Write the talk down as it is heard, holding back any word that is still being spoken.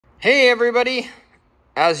Hey everybody,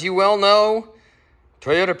 as you well know,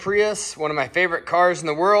 Toyota Prius, one of my favorite cars in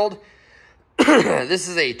the world. This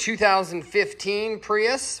is a 2015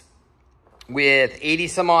 Prius with 80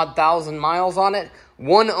 some odd thousand miles on it.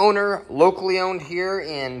 One owner, locally owned here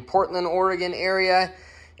in Portland, Oregon area.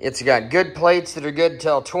 It's got good plates that are good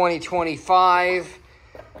till 2025.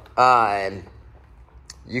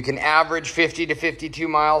 You can average 50 to 52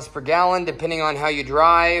 miles per gallon depending on how you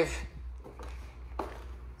drive.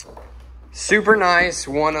 Super nice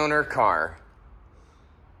one-owner car.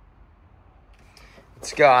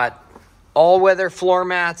 It's got all-weather floor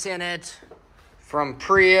mats in it from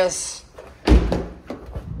Prius. We'll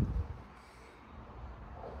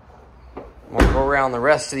go around the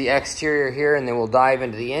rest of the exterior here and then we'll dive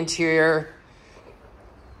into the interior.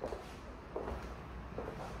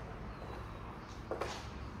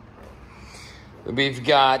 We've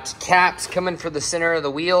got caps coming for the center of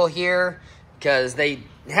the wheel here because they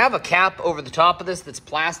have a cap over the top of this that's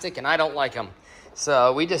plastic and I don't like them.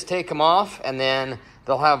 So we just take them off and then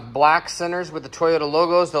they'll have black centers with the Toyota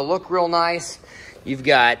logos. They'll look real nice. You've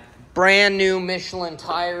got brand new Michelin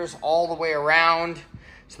tires all the way around.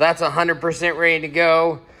 So that's 100% ready to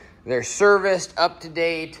go. They're serviced, up to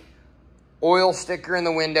date, oil sticker in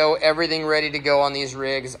the window, everything ready to go on these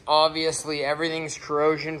rigs. Obviously everything's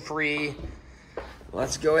corrosion free.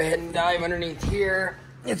 Let's go ahead and dive underneath here.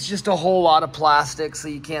 It's just a whole lot of plastic, so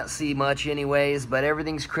you can't see much anyways, but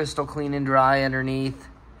everything's crystal clean and dry underneath.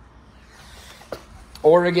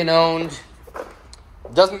 Oregon owned.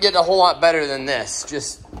 Doesn't get a whole lot better than this.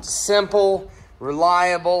 Just simple,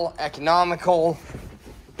 reliable, economical,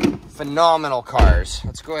 phenomenal cars.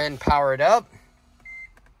 Let's go ahead and power it up.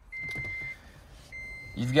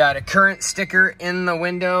 You've got a current sticker in the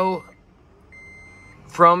window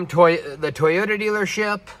from the Toyota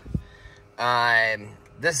dealership.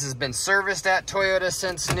 This has been serviced at Toyota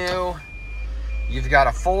since new. You've got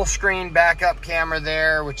a full screen backup camera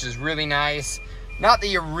there, which is really nice. Not that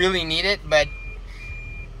you really need it, but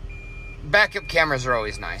backup cameras are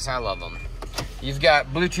always nice. I love them. You've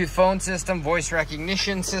got Bluetooth phone system, voice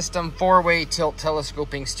recognition system, four-way tilt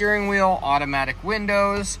telescoping steering wheel, automatic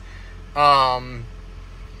windows,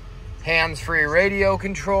 hands-free radio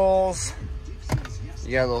controls.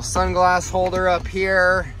 You got a little sunglass holder up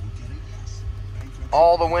here.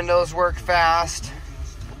 All the windows work fast,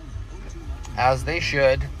 as they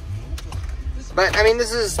should. But, I mean,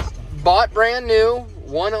 this is bought brand new.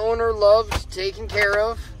 One owner, loved, taken care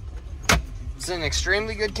of. It's in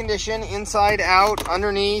extremely good condition, inside, out,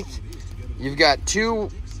 underneath. You've got two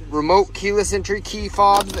remote keyless entry key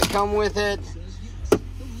fobs that come with it.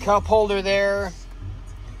 Cup holder there.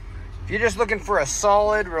 If you're just looking for a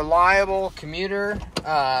solid, reliable commuter,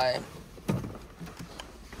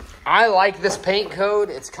 I like this paint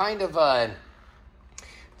code. It's kind of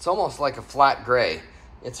it's almost like a flat gray.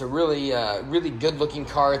 It's a really, really good looking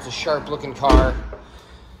car. It's a sharp looking car.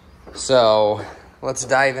 So let's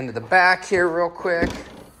dive into the back here real quick.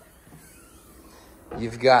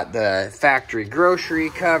 You've got the factory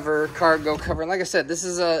grocery cover, cargo cover. And like I said, this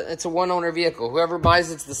is it's a one owner vehicle. Whoever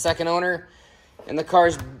buys it's the second owner. And the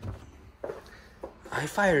car's, I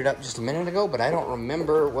fired it up just a minute ago, but I don't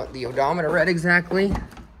remember what the odometer read exactly.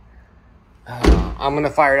 I'm going to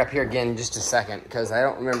fire it up here again in just a second because I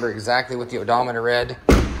don't remember exactly what the odometer read.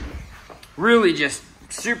 Really just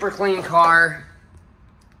super clean car.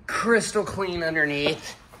 Crystal clean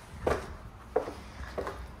underneath.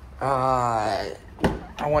 I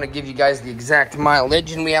want to give you guys the exact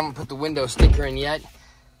mileage, and we haven't put the window sticker in yet.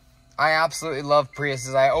 I absolutely love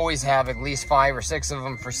Priuses. I always have at least 5 or 6 of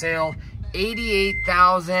them for sale.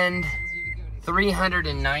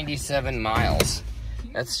 88,397 miles.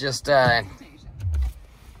 That's just,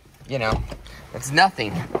 you know, it's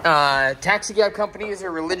nothing. Taxi cab companies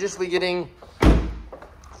are religiously getting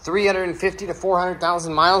 350 to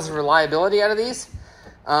 400,000 miles of reliability out of these.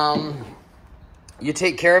 You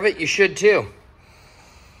take care of it, you should too.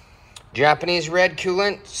 Japanese red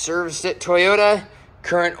coolant, serviced at Toyota,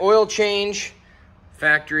 current oil change,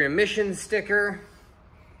 factory emissions sticker.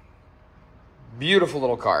 Beautiful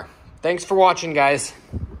little car. Thanks for watching, guys.